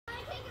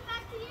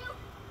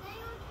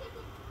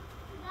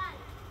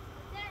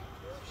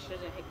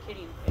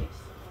Kitty in the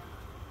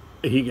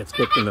face. He gets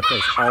kicked in the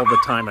face all the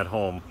time at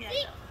home. Yeah,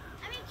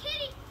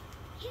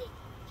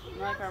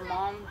 Like our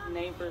mom's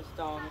neighbor's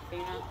dog,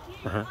 Athena.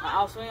 Uh-huh.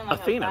 I was swinging like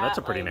Athena, a bat, that's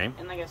a pretty like, name.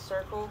 in like a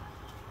circle,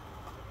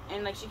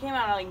 and like she came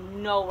out of like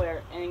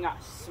nowhere and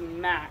got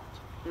smacked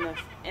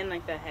in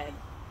like the head.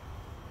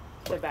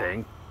 The bat.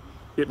 Thing.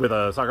 Hit with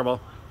a soccer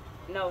ball.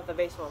 No, with a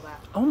baseball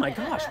bat. Oh my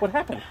gosh, what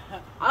happened?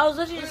 I was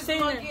literally Who's just the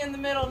sitting monkey there. in the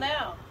middle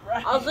now?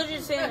 Right. I was literally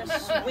just sitting there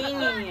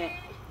swinging it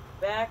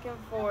back and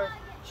forth.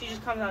 She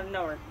just comes out of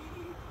nowhere.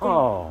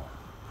 Oh,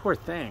 poor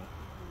thing.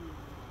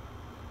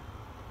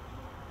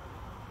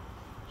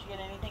 Did you get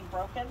anything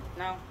broken?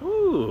 No,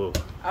 Ooh,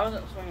 I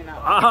wasn't swinging that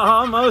way.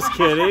 almost,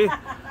 Kitty.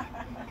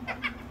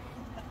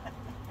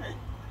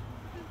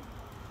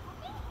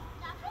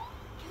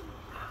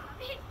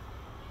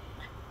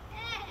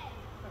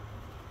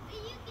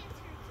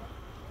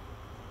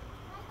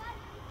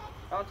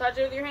 Don't touch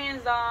it with your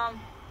hands, Dom.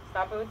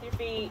 Stop it with your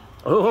feet.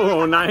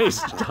 Oh,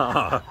 nice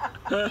dog.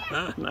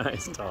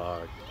 Nice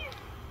dog.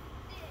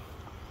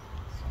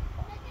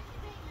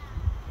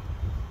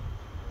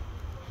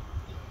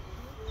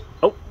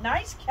 Oh,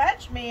 Nice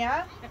catch,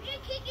 Mia.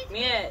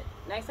 Mia,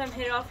 next time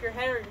hit it off your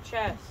head or your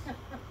chest.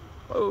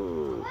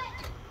 oh.